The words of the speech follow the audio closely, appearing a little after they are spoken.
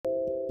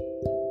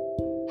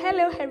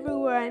Hello,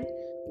 everyone.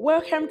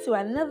 Welcome to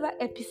another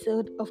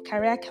episode of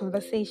Career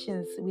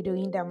Conversations with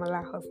Oyinda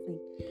Malahosi.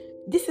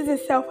 This is a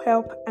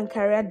self-help and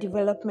career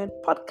development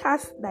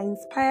podcast that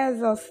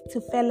inspires us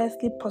to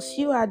fearlessly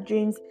pursue our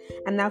dreams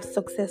and have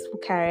successful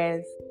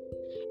careers.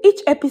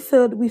 Each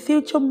episode, we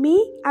feature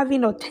me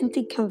having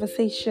authentic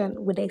conversation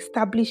with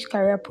established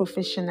career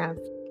professionals.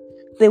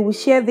 They will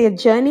share their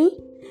journey,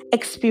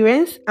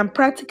 experience, and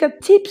practical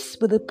tips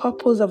with the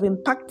purpose of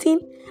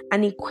impacting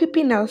and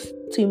equipping us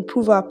to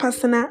improve our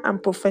personal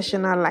and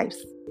professional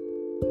lives.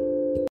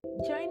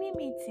 Joining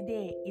me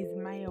today is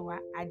Mayowa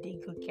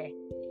Adegoke,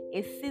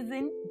 a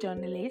seasoned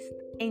journalist,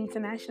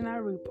 international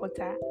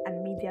reporter,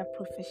 and media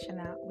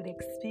professional with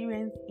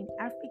experience in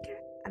Africa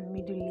and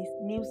Middle East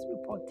news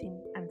reporting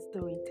and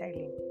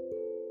storytelling.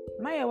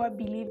 Mayowa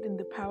believed in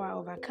the power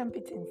of her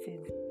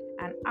competencies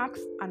and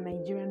asked a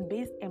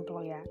Nigerian-based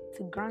employer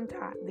to grant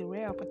her the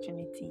rare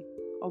opportunity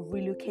of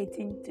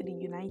relocating to the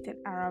United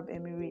Arab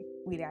Emirates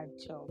with her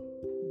job.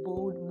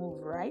 Bold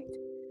move, right?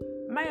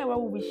 Mayowa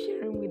will be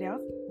sharing with us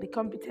the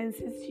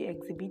competencies she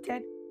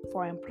exhibited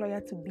for her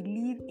employer to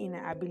believe in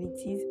her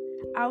abilities,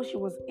 how she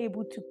was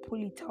able to pull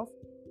it off,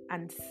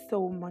 and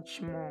so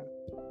much more.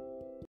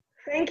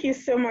 Thank you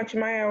so much,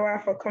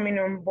 Mayowa, for coming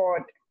on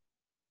board.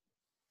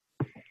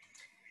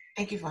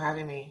 Thank you for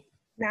having me.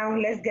 Now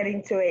let's get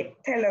into it.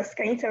 Can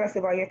you tell us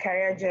about your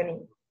career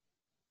journey?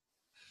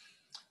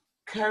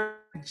 Career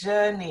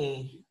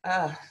journey.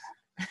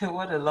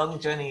 What a long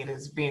journey it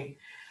has been.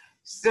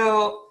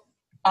 So,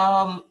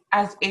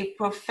 as a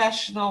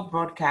professional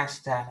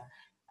broadcaster,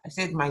 I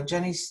said my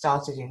journey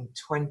started in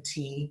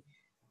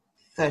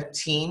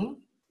 2013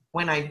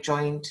 when I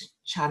joined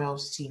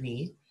Channels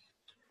TV.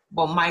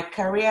 But my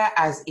career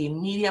as a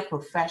media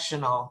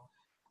professional,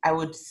 I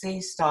would say,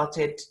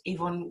 started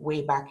even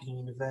way back in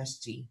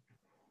university.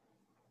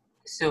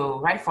 So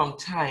right from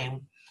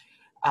time,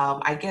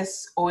 I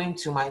guess owing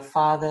to my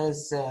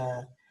father's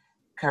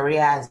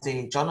career as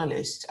a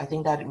journalist, I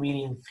think that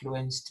really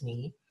influenced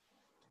me.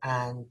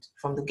 And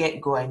from the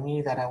get-go, I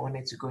knew that I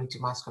wanted to go into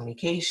mass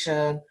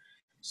communication.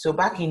 So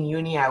back in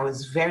uni, I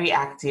was very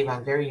active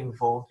and very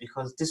involved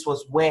because this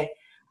was where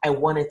I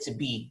wanted to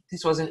be.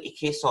 This wasn't a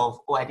case of,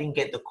 oh, I didn't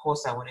get the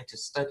course I wanted to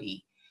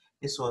study.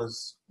 This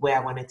was where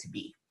I wanted to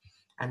be.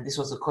 And this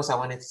was the course I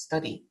wanted to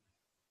study.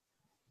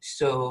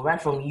 So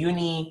right from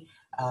uni,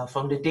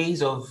 from the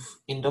days of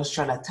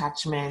industrial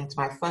attachment,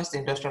 my first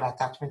industrial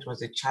attachment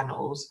was at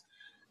Channels,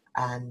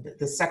 and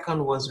the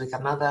second was with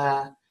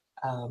another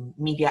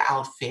media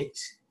outfit.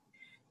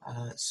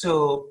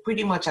 So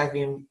pretty much I've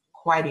been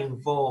quite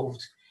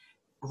involved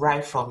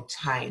right from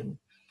time.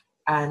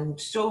 And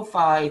so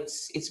far,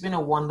 it's been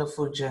a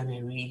wonderful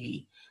journey,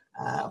 really.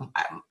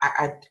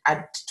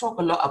 I'd talk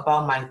a lot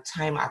about my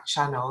time at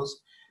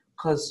Channels,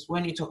 because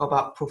when you talk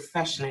about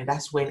professionally,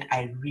 that's when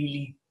I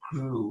really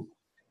grew.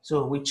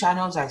 So with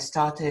Channels, I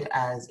started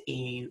as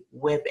a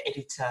web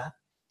editor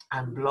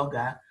and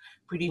blogger,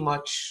 pretty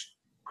much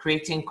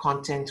creating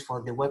content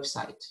for the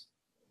website.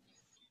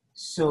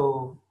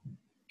 So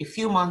a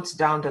few months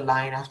down the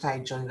line after I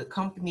joined the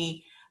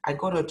company, I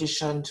got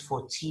auditioned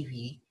for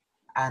TV,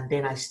 and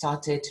then I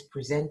started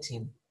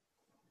presenting.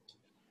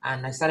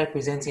 And I started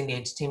presenting the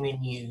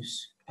entertainment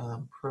news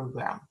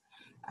program.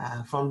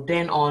 From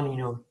then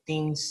on,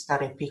 things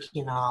started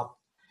picking up.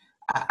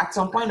 At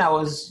some point, I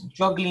was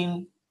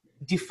juggling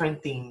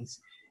different things.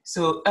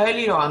 So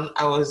early on,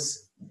 I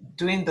was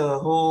doing the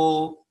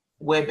whole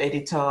web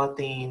editor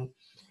thing.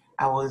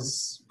 I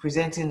was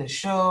presenting the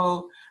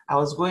show. I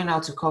was going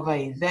out to cover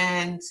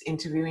events,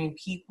 interviewing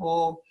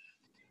people,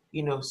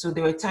 So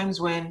there were times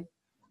when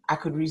I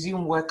could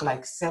resume work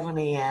like 7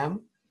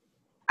 a.m.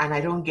 and I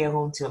don't get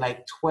home till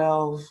like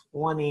 12,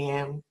 1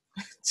 a.m.,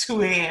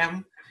 2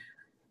 a.m.,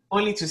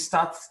 only to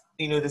start,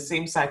 the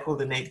same cycle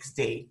the next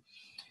day.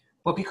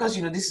 But because,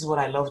 this is what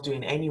I love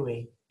doing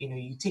anyway,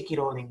 you take it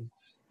all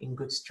in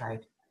good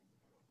stride.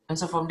 And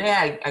so from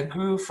there, I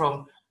grew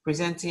from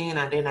presenting,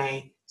 and then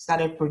I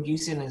started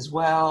producing as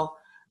well.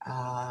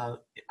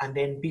 And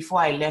then before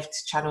I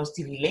left Channels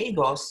TV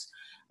Lagos,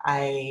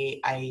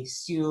 I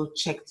still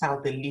checked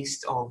out the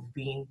list of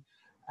being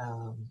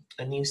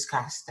a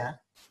newscaster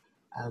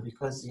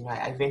because,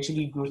 I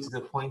eventually grew to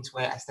the point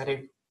where I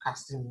started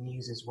casting the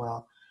news as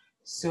well.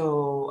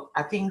 So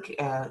I think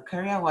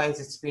career-wise,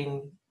 it's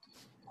been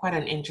quite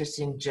an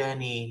interesting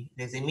journey.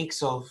 There's a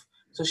mix of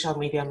social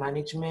media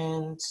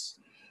management,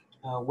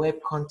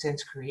 web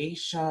content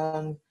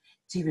creation,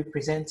 TV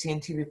presenting,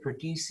 TV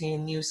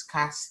producing,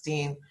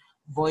 newscasting,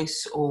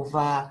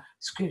 voiceover,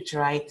 script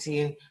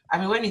writing. I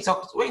mean, when you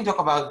talk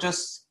about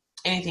just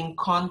anything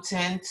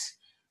content,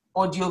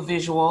 audio,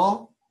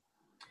 visual,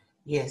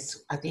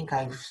 yes, I think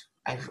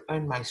I've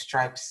earned my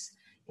stripes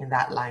in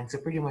that line. So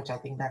pretty much, I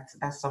think that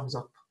sums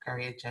up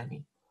career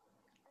journey.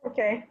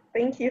 Okay,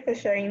 thank you for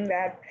sharing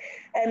that.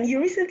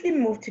 You recently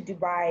moved to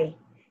Dubai,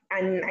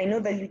 and I know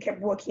that you kept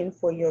working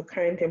for your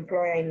current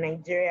employer in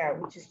Nigeria,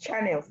 which is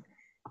Channels.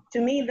 To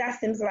me, that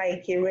seems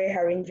like a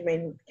rare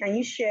arrangement. Can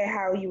you share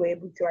how you were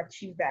able to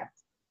achieve that?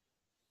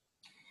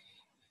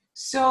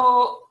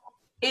 So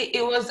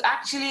It was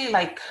actually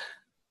like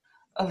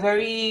a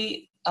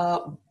very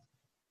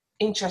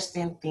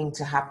interesting thing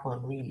to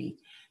happen, really.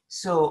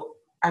 So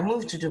I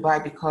moved to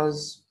Dubai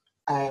because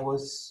I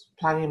was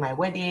planning my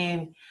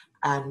wedding,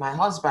 and my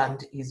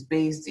husband is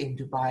based in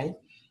Dubai.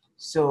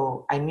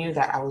 So I knew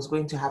that I was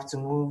going to have to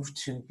move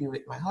to be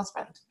with my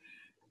husband.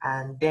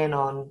 And then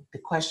on the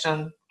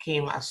question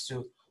came as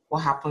to what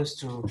happens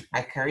to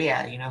my career,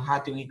 how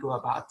do we go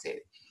about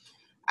it?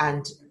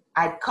 And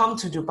I'd come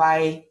to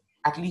Dubai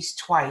at least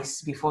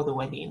twice before the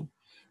wedding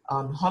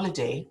on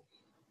holiday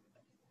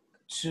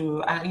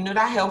and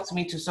that helped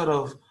me to sort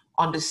of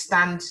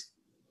understand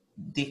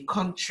the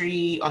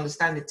country,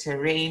 understand the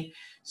terrain.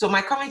 So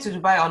my coming to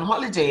Dubai on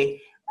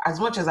holiday, as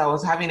much as I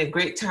was having a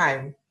great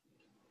time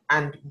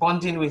and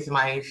bonding with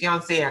my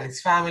fiance and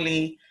his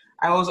family,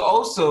 I was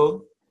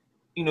also,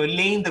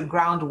 laying the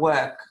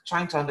groundwork,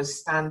 trying to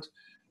understand,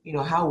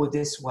 how would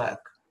this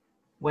work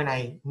when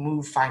I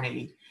move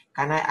finally?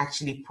 Can I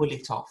actually pull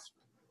it off?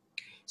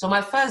 So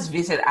my first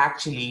visit,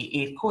 actually,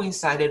 it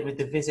coincided with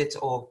the visit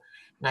of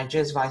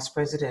Nigeria's Vice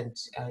President,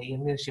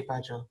 Yemi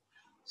Osinbajo.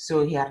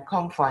 So he had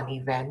come for an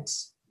event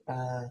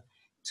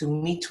to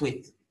meet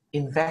with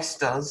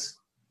investors.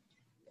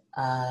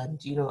 And,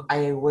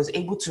 I was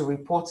able to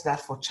report that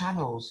for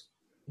channels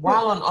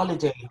while on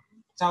holiday.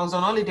 So I was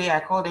on holiday, I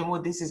called them,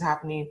 oh, this is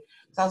happening.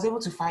 So I was able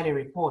to file a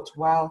report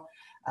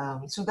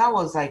so that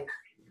was like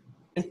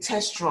a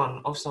test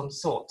run of some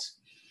sort.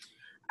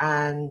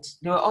 And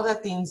there were other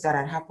things that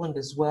had happened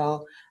as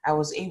well. I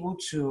was able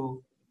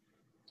to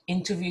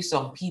interview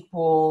some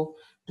people,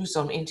 do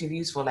some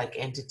interviews for like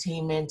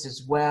entertainment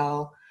as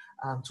well,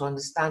 to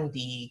understand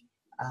the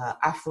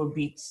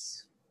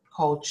Afrobeats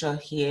culture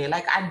here.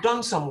 Like I'd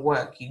done some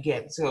work, you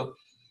get. So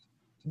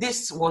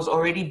this was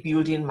already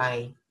building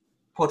my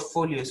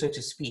portfolio, so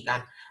to speak.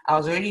 And I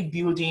was already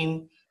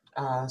building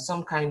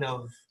some kind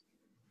of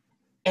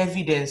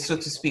evidence, so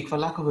to speak, for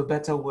lack of a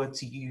better word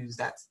to use,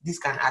 that this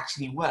can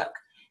actually work.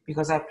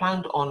 Because I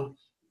planned on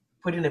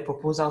putting a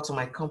proposal to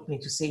my company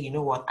to say, you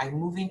know what, I'm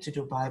moving to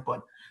Dubai,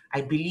 but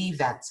I believe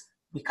that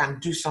we can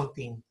do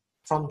something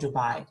from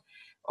Dubai.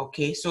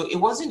 Okay, so it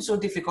wasn't so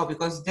difficult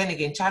because then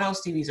again,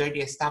 Channels TV is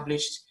already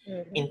established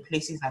in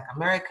places like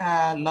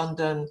America,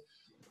 London,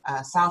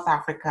 South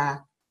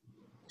Africa.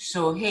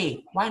 So,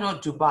 hey, why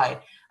not Dubai?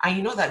 And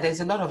you know that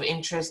there's a lot of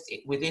interest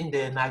within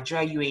the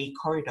Nigeria UAE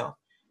corridor.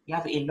 You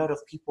have a lot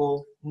of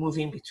people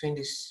moving between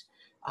this,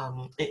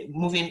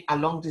 moving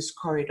along this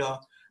corridor.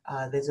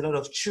 There's a lot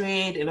of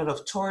trade, a lot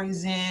of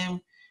tourism.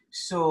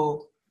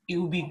 So it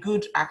would be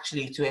good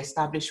actually to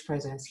establish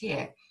presence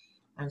here.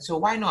 And so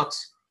why not?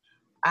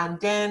 And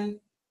then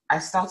I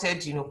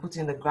started,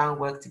 putting the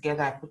groundwork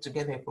together. I put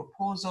together a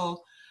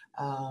proposal.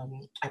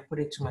 I put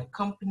it to my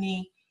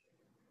company.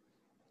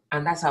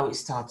 And that's how it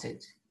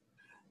started.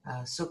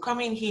 So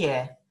coming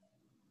here,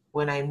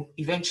 when I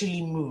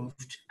eventually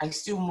moved, I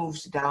still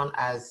moved down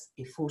as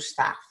a full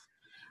staff.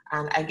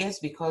 And I guess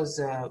because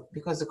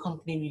the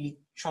company really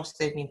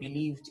trusted me,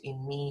 believed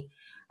in me,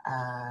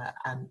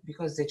 and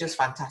because they're just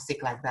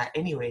fantastic like that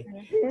anyway.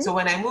 So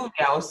when I moved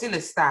here, I was still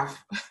a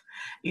staff,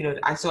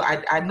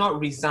 I'd not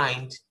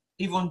resigned,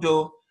 even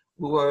though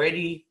we were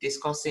already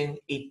discussing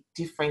a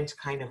different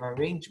kind of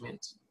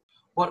arrangement.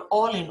 But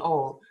all in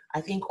all,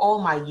 I think all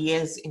my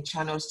years in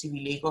Channels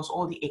TV Lagos,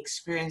 all the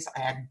experience I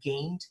had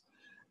gained,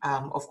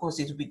 of course,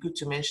 it would be good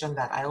to mention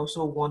that I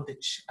also won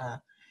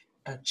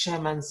the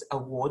Chairman's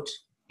Award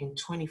in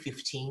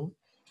 2015.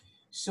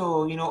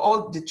 So,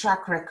 all the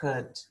track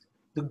record,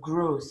 the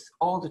growth,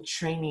 all the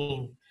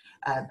training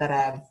that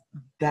I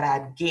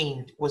had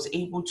gained was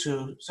able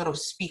to sort of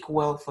speak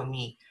well for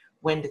me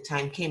when the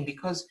time came,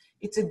 because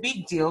it's a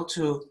big deal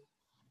to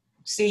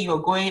say you're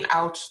going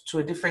out to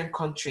a different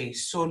country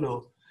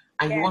solo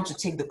and you want to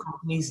take the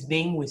company's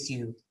name with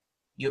you.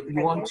 You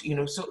want,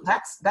 so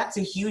that's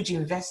a huge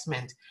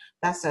investment.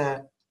 That's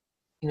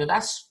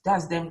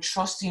that's them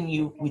trusting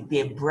you with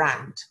their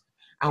brand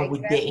and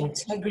with their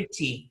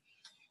integrity.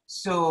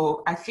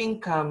 So I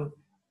think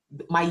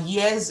my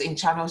years in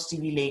Channels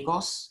TV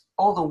Lagos,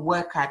 all the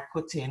work I'd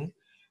put in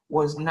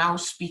was now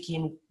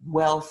speaking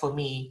well for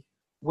me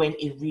when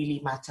it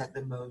really mattered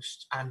the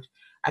most. And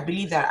I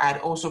believe that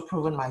I'd also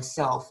proven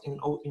myself in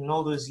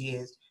all those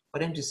years for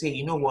them to say,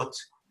 you know what,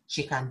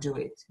 she can do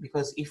it.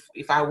 Because if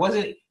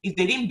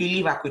they didn't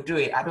believe I could do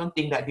it, I don't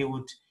think that they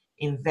would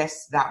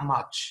invest that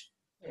much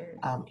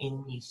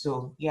in me.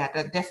 So yeah,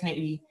 that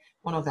definitely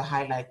one of the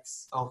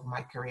highlights of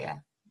my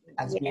career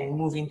has been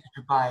moving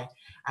to Dubai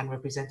and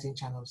representing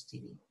Channels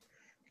TV.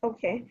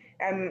 Okay.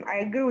 I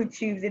agree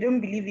with you. If they don't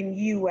believe in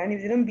you and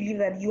if they don't believe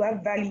that you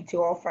have value to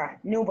offer,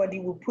 nobody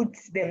will put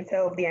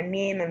themselves, their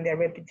name and their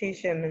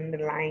reputation in the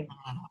line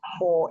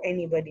for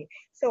anybody.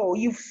 So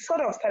you've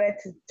sort of started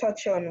to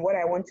touch on what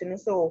I want to know.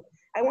 So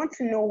I want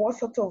to know what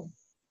sort of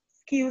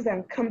skills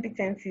and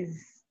competencies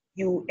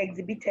you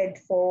exhibited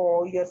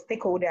for your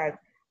stakeholders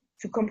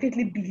to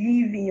completely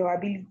believe in your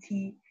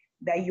ability,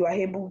 that you are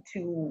able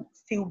to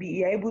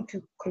you're able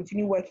to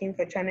continue working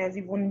for Channels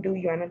even though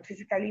you are not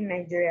physically in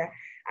Nigeria,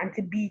 and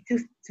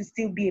to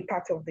still be a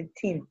part of the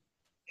team.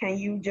 Can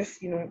you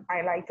just,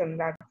 highlight on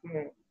that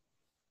more?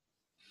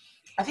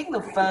 I think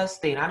the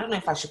first thing, I don't know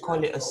if I should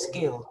call it a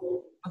skill,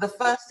 but the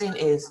first thing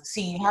is,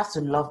 see, you have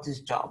to love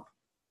this job.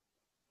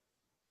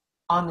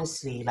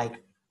 Honestly,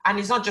 like, and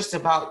it's not just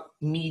about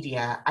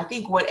media. I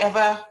think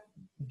whatever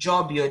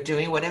job you're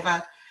doing,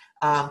 whatever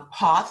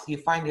path you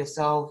find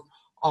yourself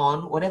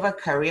on, whatever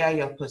career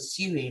you're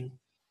pursuing,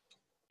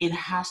 it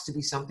has to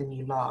be something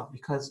you love,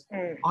 because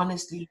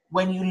honestly,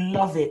 when you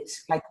love it,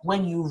 like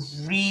when you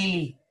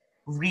really,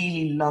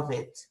 really love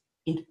it,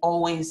 it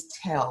always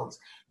tells.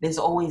 There's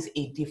always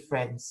a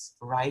difference,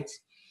 right?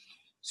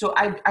 So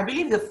I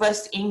believe the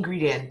first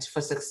ingredient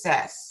for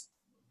success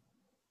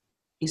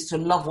is to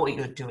love what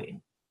you're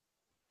doing.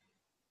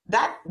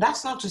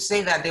 That's not to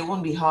say that there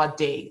won't be hard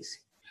days.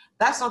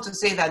 That's not to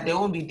say that there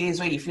won't be days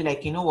where you feel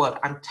like, you know what,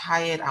 I'm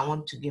tired, I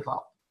want to give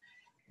up.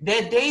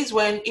 There are days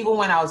when, even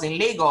when I was in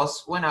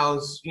Lagos, when I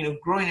was,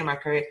 growing in my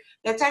career,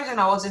 there are times when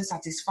I wasn't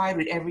satisfied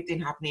with everything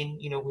happening,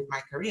 with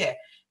my career.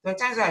 There are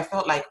times where I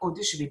felt like, oh,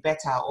 this should be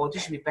better, or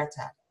this should be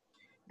better.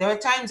 There are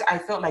times I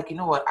felt like, you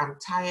know what, I'm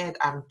tired,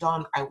 I'm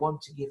done, I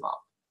want to give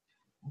up.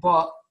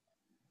 But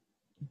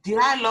did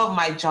I love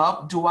my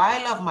job? Do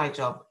I love my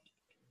job?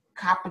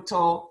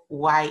 Capital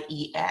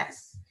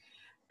YES.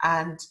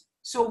 And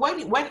so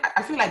when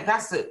I feel like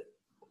that's the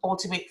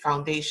ultimate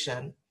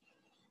foundation,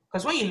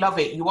 because when you love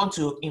it, you want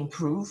to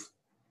improve.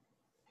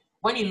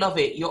 When you love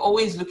it, you're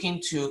always looking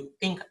to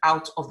think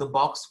out of the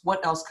box.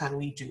 What else can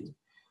we do?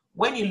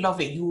 When you love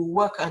it, you will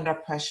work under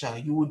pressure.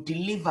 You will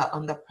deliver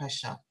under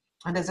pressure.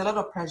 And there's a lot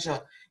of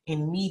pressure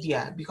in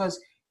media because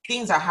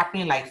things are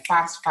happening like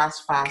fast,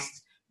 fast,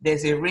 fast.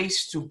 There's a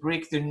race to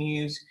break the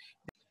news.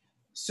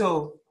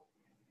 So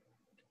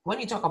when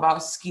you talk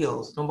about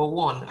skills, number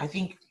one, I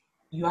think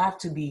you have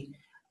to be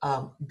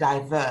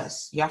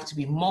diverse. You have to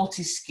be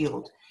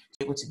multi-skilled to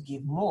be able to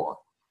give more.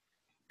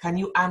 Can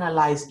you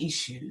analyze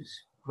issues,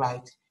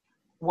 right?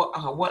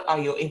 What are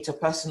your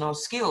interpersonal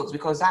skills?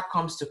 Because that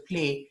comes to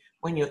play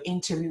when you're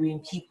interviewing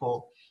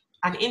people.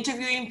 And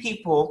interviewing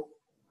people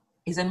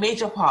is a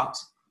major part.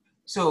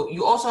 So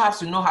you also have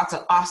to know how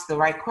to ask the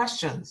right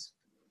questions,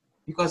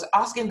 because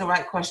asking the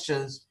right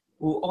questions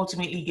will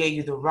ultimately get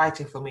you the right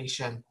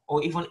information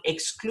or even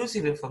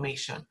exclusive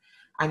information.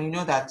 And you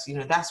know that,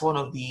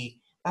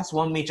 that's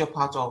one major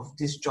part of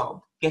this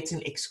job,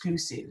 getting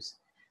exclusives,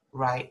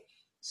 right?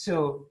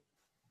 So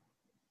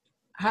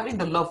having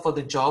the love for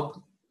the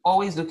job,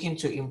 always looking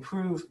to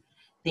improve,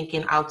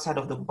 thinking outside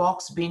of the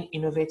box, being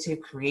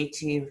innovative,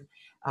 creative,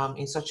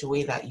 in such a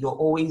way that you're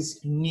always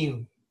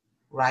new,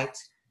 right?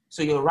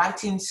 So your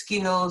writing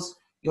skills,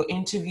 your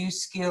interview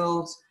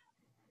skills,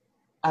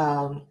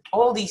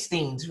 all these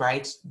things,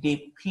 right?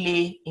 They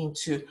play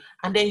into,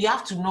 and then you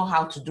have to know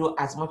how to do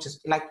as much as,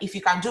 like, if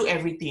you can do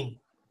everything,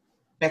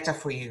 better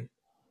for you,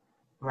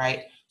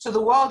 right? So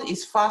the world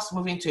is fast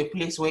moving to a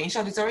place where, in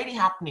short, it's already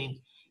happening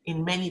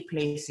in many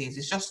places.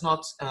 It's just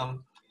not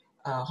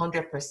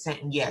 100%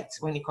 yet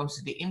when it comes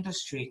to the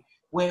industry,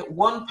 where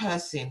one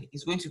person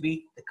is going to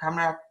be the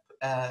camera,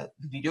 the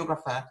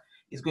videographer,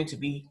 is going to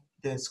be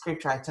the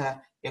scriptwriter,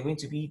 they're going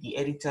to be the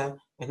editor,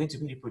 they're going to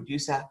be the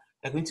producer,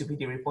 they're going to be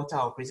the reporter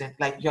or presenter.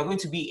 Like, you're going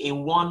to be a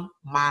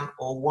one-man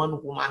or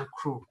one-woman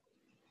crew.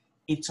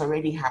 It's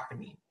already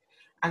happening.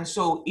 And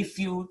so if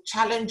you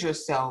challenge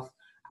yourself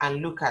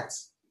and look at,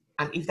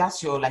 and if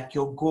that's your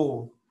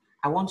goal,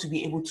 I want to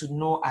be able to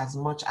know as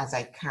much as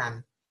I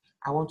can.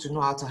 I want to know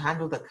how to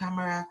handle the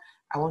camera.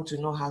 I want to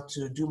know how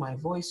to do my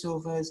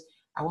voiceovers.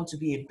 I want to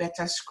be a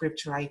better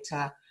script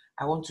writer.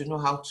 I want to know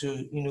how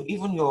to,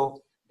 even your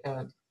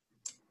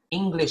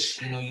English,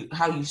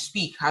 how you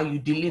speak, how you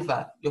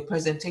deliver, your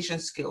presentation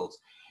skills.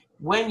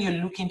 When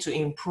you're looking to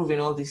improve in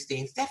all these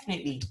things,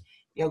 definitely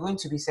you're going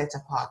to be set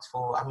apart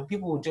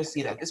people will just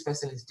see that this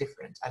person is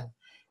different, and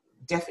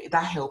definitely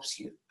that helps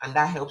you, and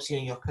that helps you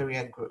in your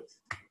career growth.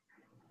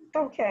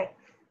 Okay,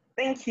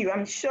 thank you.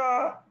 I'm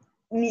sure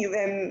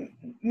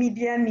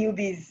media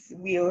newbies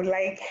will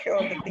like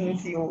all the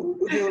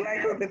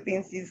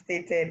things you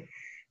stated.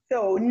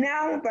 So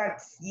now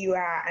that you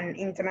are an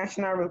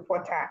international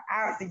reporter,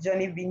 how's the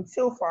journey been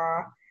so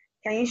far?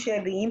 Can you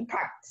share the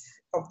impact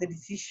of the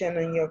decision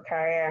on your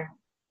career?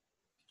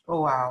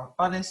 Oh, wow.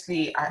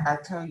 Honestly, I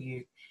tell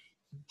you,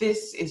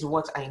 this is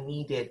what I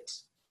needed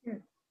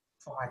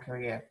for my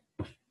career.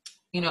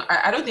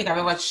 I don't think I've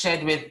ever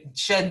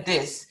shared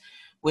this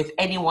with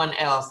anyone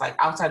else, like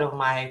outside of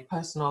my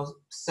personal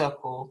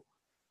circle.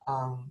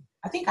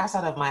 I think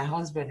outside of my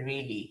husband,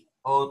 really,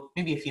 or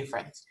maybe a few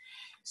friends.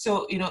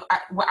 So,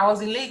 I was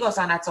in Lagos,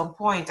 and at some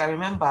point, I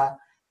remember,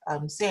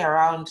 say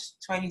around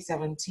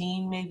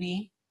 2017,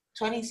 maybe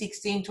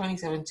 2016,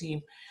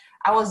 2017,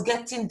 I was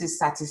getting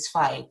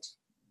dissatisfied.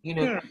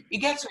 You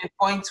get to a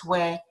point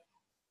where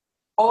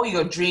all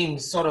your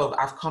dreams sort of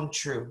have come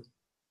true.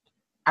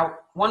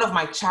 One of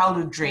my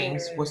childhood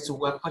dreams was to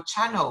work for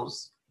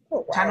Channels. Oh,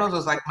 wow. Channels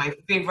was like my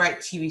favorite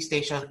TV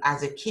station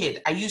as a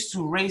kid. I used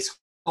to race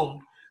home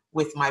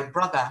with my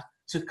brother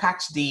to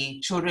catch the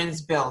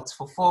children's belt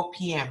for 4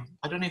 p.m.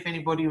 I don't know if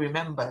anybody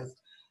remembers.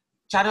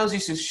 Channels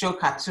used to show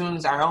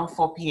cartoons around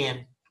 4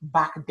 p.m.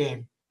 back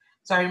then.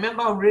 So I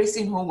remember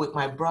racing home with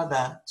my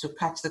brother to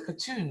catch the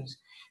cartoons.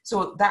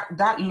 So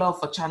that love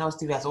for Channels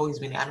TV has always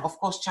been, and of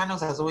course,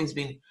 Channels has always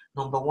been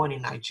number one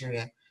in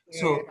Nigeria.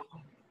 So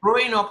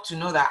growing up to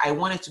know that I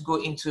wanted to go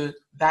into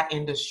that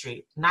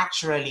industry,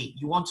 naturally,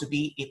 you want to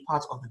be a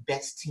part of the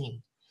best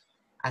team.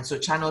 And so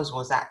Channels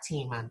was that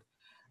team. And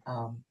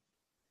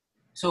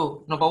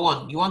so number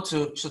one,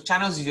 so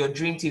Channels is your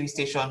dream TV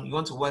station. You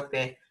want to work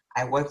there.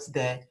 I worked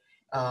there,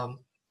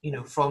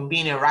 from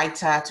being a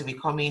writer to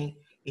becoming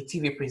a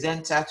TV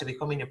presenter, to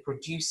becoming a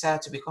producer,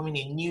 to becoming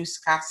a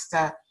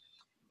newscaster,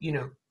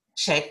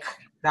 check,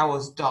 that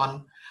was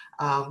done.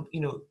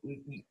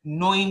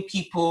 Knowing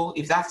people,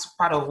 if that's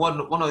part of one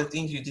of the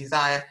things you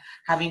desire,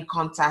 having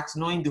contacts,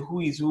 knowing the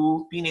who is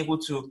who, being able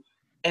to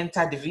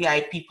enter the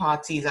VIP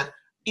parties. And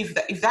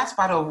if that's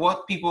part of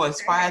what people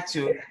aspire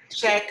to,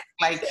 check,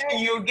 like,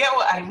 you get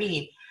what I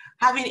mean.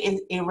 Having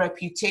a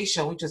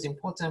reputation, which was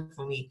important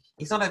for me.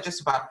 It's not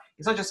just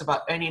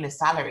about earning a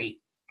salary,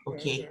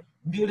 okay?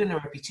 Building a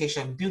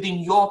reputation, building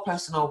your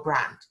personal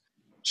brand,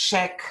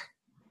 check,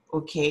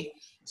 okay?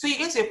 So you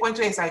get to a point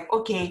where it's like,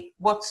 okay,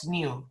 what's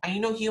new?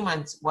 And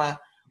humans were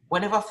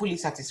never fully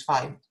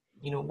satisfied.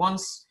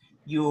 Once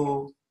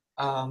you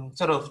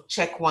sort of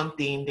check one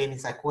thing, then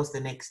it's like, what's the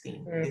next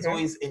thing? There's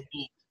always a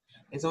need.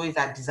 There's always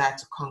that desire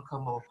to conquer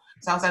more.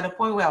 So I was at a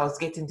point where I was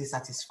getting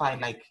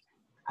dissatisfied. Like,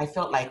 I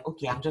felt like,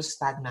 okay, I'm just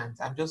stagnant.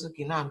 I'm just,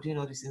 okay, now I'm doing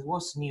all these things.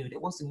 What's new?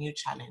 What's the new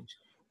challenge?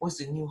 What's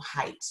the new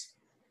height?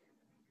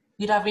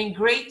 It'd have been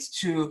great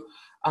to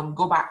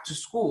go back to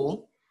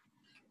school,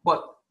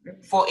 but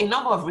for a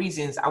number of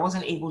reasons, I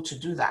wasn't able to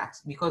do that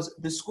because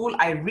the school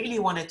I really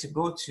wanted to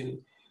go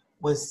to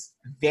was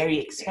very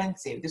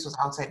expensive. This was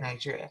outside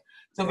Nigeria.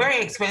 So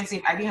very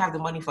expensive. I didn't have the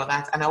money for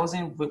that, and I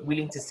wasn't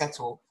willing to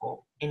settle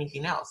for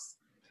anything else.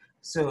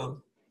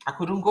 So I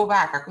couldn't go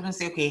back. I couldn't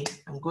say, okay,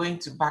 I'm going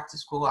back to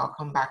school. I'll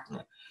come back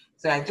now.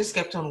 So I just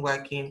kept on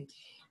working.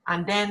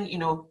 And then,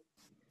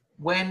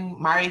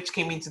 when marriage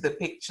came into the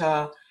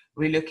picture,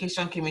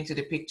 relocation came into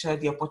the picture,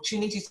 the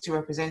opportunities to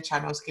represent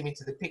Channels came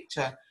into the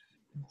picture,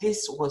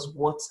 this was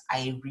what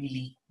I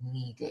really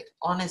needed.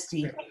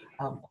 Honestly,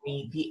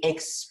 the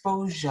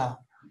exposure,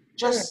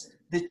 just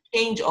the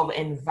change of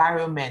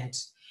environment,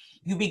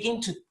 you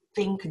begin to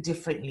think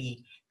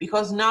differently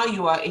because now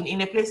you are in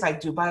a place like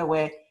Dubai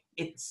where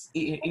it's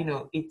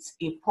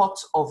a pot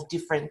of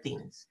different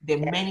things. There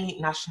are many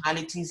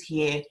nationalities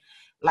here.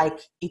 Like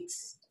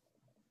it's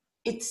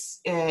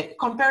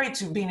compare it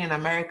to being in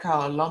America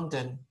or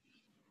London,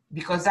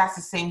 because that's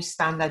the same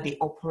standard they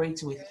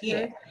operate with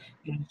here.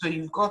 So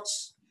you've got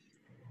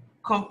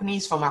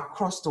companies from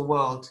across the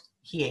world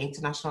here,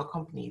 international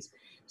companies.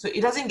 So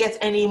it doesn't get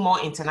any more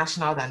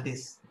international than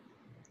this.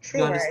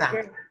 True, you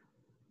understand?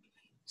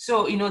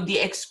 So, the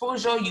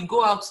exposure, you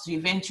go out to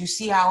events, you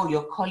see how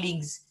your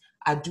colleagues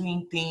are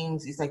doing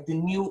things. It's like the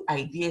new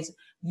ideas.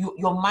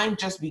 Your mind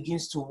just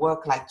begins to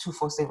work like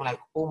 247, like,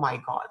 oh my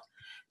God.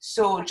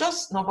 So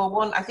just number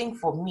one, I think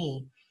for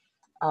me,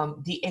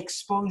 the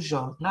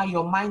exposure, now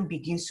your mind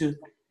begins to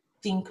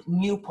think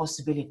new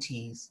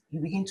possibilities. You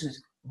begin to,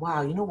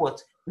 wow, you know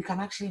what? We can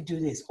actually do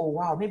this. Oh,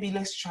 wow, maybe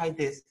let's try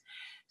this.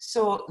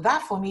 So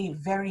that for me,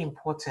 very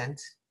important.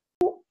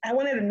 I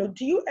wanted to know,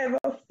 do you ever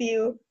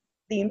feel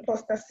the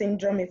imposter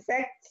syndrome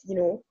effect?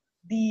 You're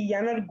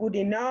not good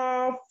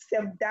enough,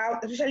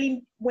 self-doubt,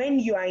 especially when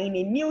you are in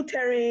a new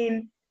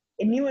terrain,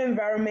 a new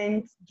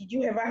environment. Did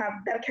you ever have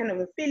that kind of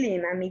a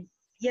feeling? And if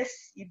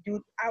yes, you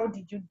do, how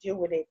did you deal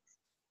with it?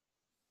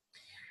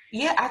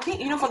 Yeah, I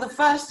think, for the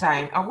first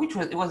time,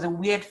 it was a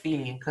weird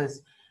feeling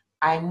because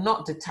I'm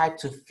not the type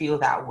to feel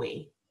that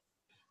way.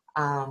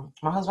 My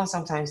husband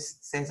sometimes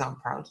says I'm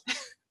proud,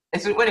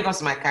 especially when it comes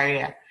to my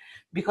career,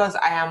 because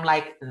I am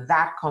like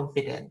that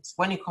confident.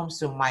 When it comes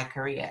to my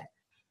career,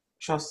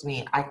 trust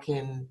me, I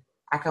can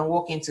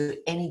walk into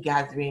any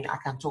gathering, I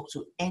can talk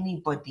to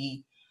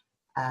anybody.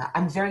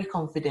 I'm very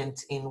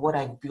confident in what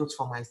I've built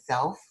for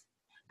myself.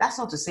 That's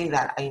not to say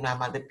that I'm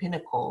at the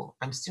pinnacle.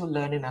 I'm still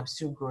learning, I'm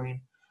still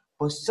growing.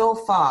 But so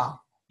far,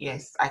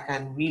 yes, I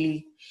can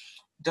really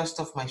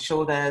dust off my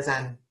shoulders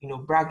and,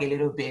 brag a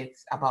little bit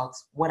about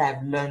what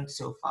I've learned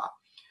so far.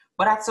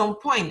 But at some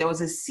point, there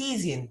was a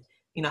season,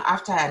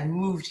 after I had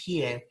moved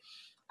here,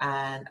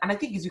 and I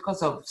think it's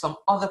because of some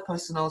other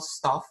personal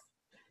stuff,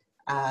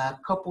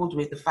 coupled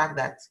with the fact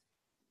that,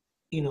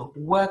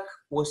 work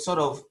was sort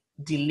of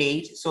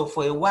delayed. So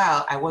for a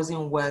while, I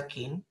wasn't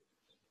working,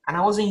 and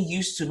I wasn't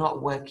used to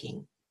not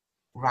working,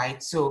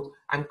 right? So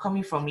I'm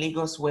coming from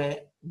Lagos where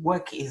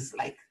work is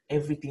like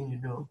everything,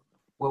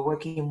 We're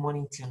working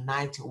morning till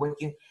night,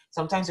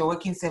 sometimes you're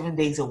working 7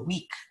 days a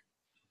week.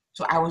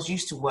 So I was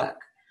used to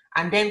work.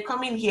 And then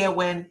coming here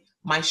when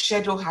my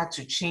schedule had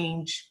to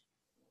change,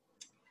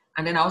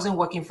 and then I wasn't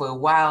working for a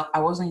while, I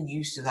wasn't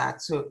used to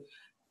that. So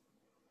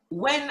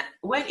when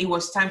it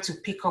was time to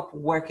pick up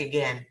work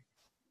again,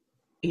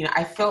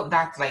 I felt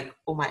that like,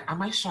 oh my,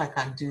 am I sure I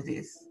can do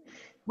this?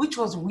 Which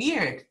was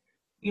weird.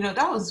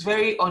 That was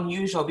very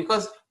unusual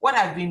because what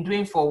I've been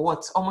doing for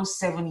almost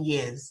 7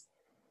 years,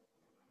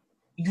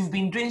 you've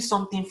been doing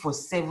something for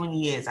 7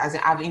 years. As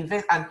in, I've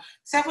invested, and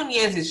 7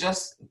 years is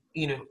just,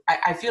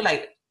 I feel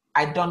like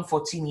I've done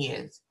 14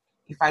 years.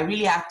 If I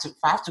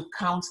have to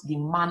count the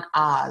man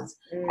hours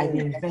I've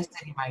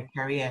invested in my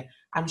career,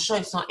 I'm sure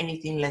it's not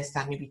anything less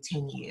than maybe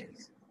 10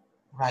 years,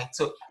 right?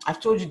 So I've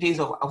told you days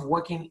of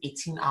working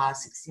 18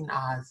 hours, 16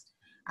 hours,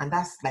 and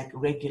that's like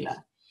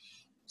regular.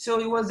 So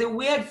it was a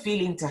weird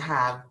feeling to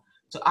have,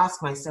 to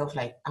ask myself,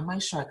 like, am I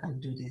sure I can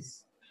do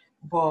this?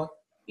 But,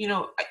 in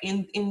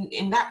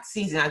that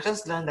season, I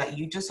just learned that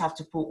you just have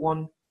to put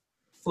one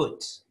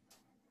foot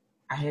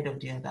ahead of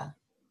the other,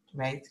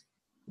 right?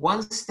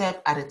 One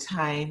step at a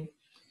time.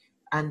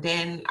 And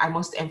then I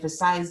must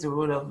emphasize the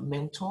role of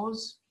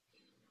mentors,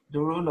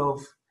 the role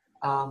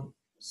of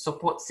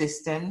support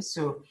systems.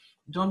 So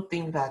don't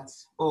think that,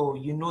 oh,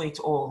 you know it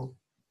all.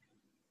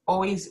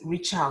 Always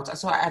reach out.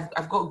 So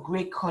I've got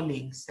great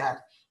colleagues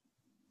that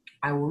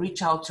I will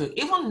reach out to.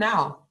 Even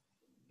now,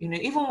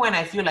 even when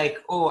I feel like,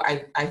 oh,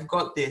 I've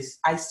got this,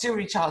 I still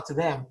reach out to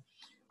them.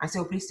 I say,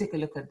 oh, please take a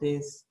look at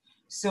this.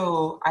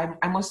 So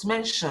I must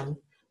mention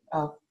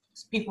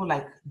people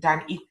like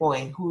Dan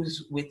Ikpoe,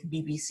 who's with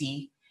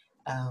BBC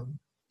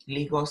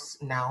Lagos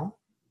now.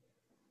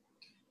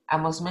 I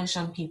must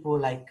mention people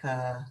like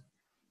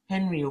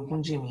Henry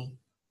Ogunjimi,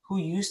 who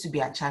used to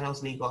be at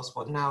Channels Lagos,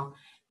 but now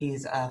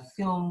he's a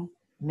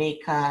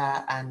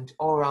filmmaker and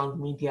all-round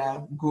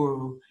media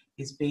guru.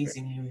 He's based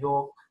in New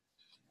York.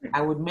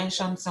 I would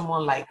mention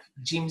someone like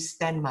Jim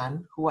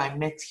Stenman, who I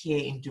met here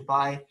in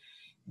Dubai.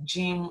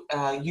 Jim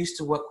used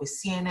to work with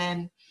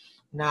CNN.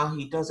 Now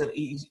he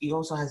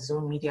also has his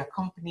own media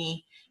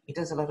company. He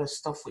does a lot of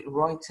stuff with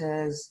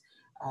Reuters.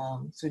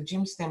 So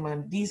Jim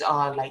Stenman, these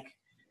are like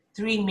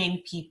three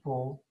main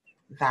people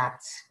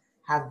that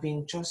have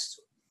been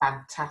just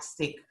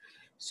fantastic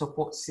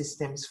support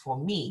systems for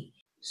me.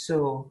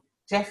 So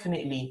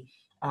definitely,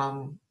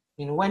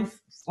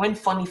 when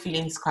funny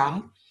feelings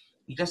come,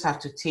 you just have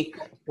to take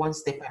one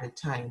step at a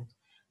time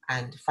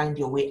and find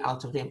your way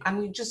out of them.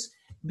 And you just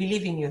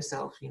believe in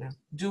yourself,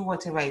 do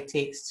whatever it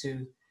takes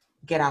to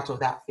get out of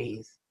that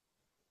phase.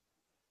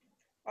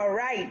 All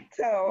right.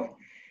 So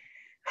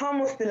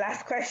almost the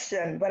last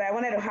question, but I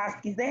wanted to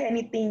ask, is there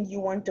anything you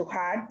want to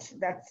add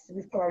that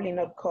we've probably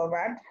not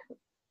covered?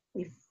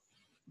 If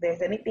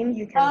there's anything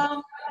you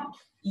can...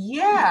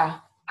 Yeah.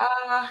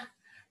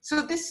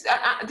 So this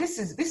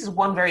is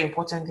one very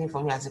important thing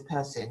for me as a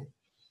person.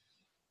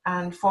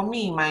 And for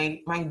me,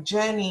 my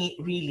journey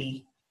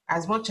really,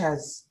 as much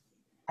as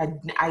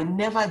I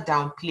never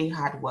downplay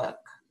hard work,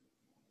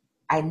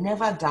 I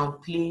never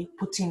downplay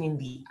putting in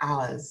the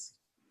hours,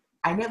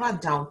 I never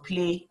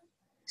downplay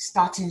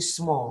starting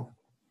small,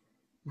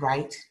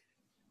 right?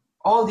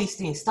 All these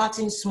things,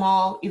 starting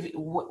small,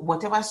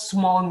 whatever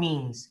small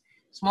means.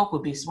 Small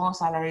could be small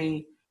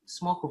salary,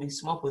 small could be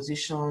small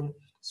position,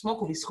 small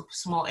could be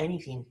small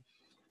anything.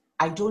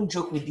 I don't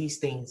joke with these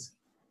things,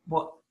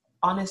 but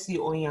honestly,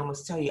 Oyin, I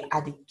must tell you,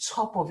 at the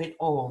top of it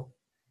all,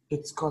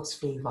 it's God's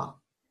favor.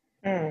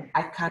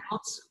 I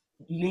cannot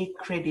lay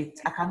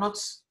credit. I cannot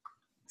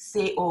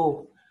say,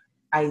 oh,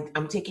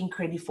 I'm taking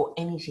credit for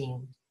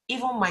anything.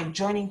 Even my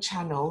joining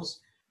Channels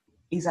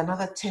is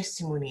another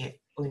testimony,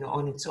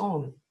 on its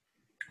own.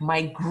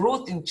 My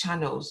growth in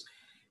Channels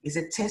is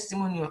a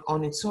testimony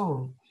on its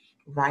own,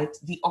 right?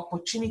 The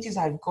opportunities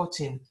I've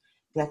gotten,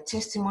 they are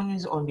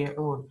testimonies on their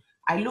own.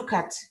 I look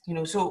at,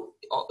 so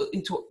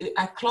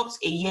I clocked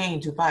a year in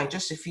Dubai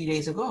just a few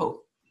days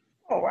ago.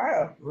 Oh,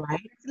 wow. Right?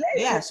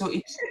 Yeah, so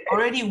it's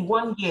already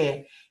 1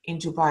 year in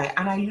Dubai.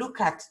 And I look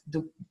at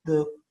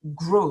the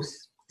growth,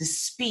 the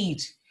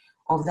speed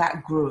of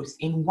that growth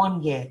in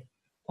 1 year.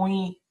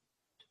 Only,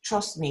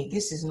 trust me,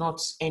 this is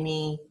not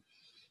any...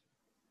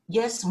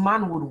 Yes,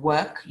 man would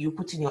work, you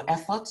put in your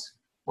effort,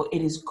 but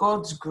it is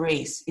God's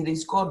grace, it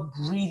is God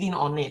breathing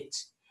on it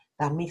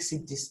that makes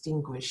it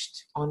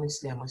distinguished.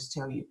 Honestly, I must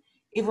tell you.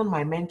 Even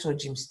my mentor,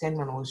 Jim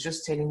Stenman, was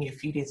just telling me a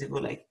few days ago,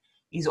 like,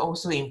 he's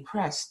also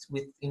impressed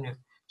with,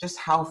 just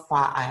how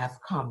far I have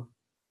come.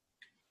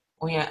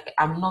 Oh yeah,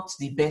 I'm not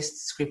the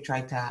best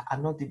scriptwriter,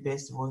 I'm not the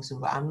best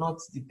voiceover, I'm not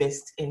the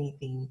best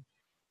anything,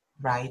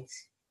 right?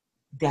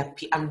 There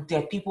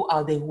are people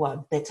out there who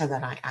are better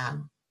than I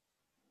am.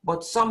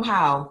 But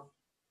somehow,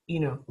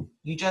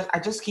 I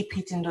just keep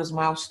hitting those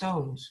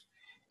milestones.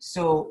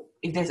 So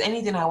if there's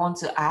anything I want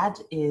to add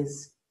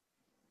is,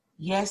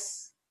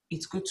 yes,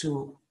 it's good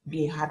to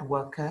be a hard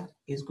worker.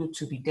 It's good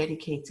to be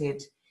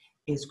dedicated.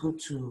 It's good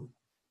to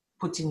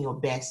put in your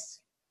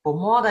best. But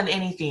more than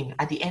anything,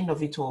 at the end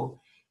of it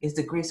all, it's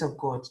the grace of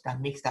God that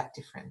makes that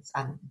difference.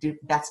 And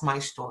that's my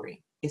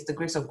story. It's the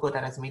grace of God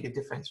that has made a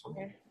difference for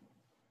me.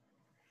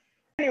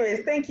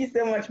 Anyways, thank you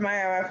so much,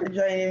 Maya, for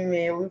joining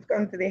me. We've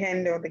come to the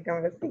end of the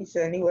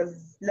conversation. It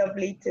was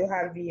lovely to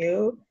have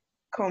you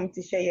come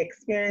to share your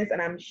experience,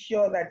 and I'm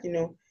sure that,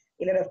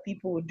 a lot of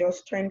people will just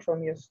strength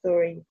from your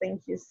story.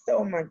 Thank you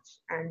so much,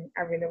 and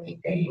have a lovely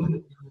day.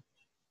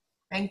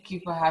 Thank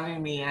you for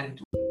having me. And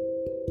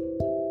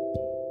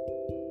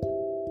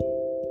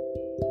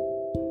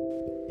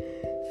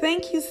thank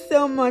Thank you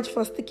so much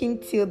for sticking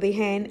till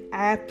the end.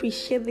 I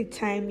appreciate the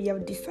time you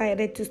have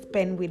decided to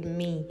spend with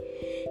me.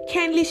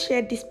 Kindly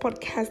share this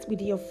podcast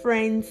with your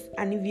friends,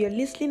 and if you're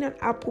listening on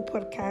Apple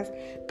Podcasts,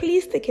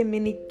 please take a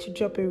minute to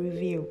drop a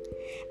review.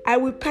 I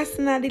would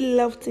personally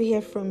love to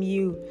hear from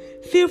you.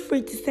 Feel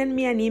free to send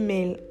me an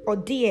email or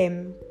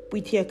DM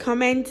with your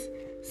comments,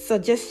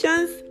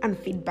 suggestions, and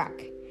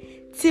feedback.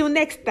 Till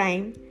next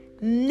time,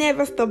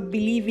 never stop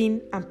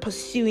believing and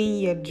pursuing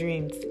your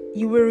dreams.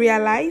 You will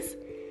realize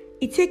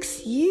it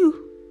takes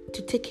you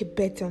to take a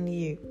bet on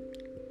you.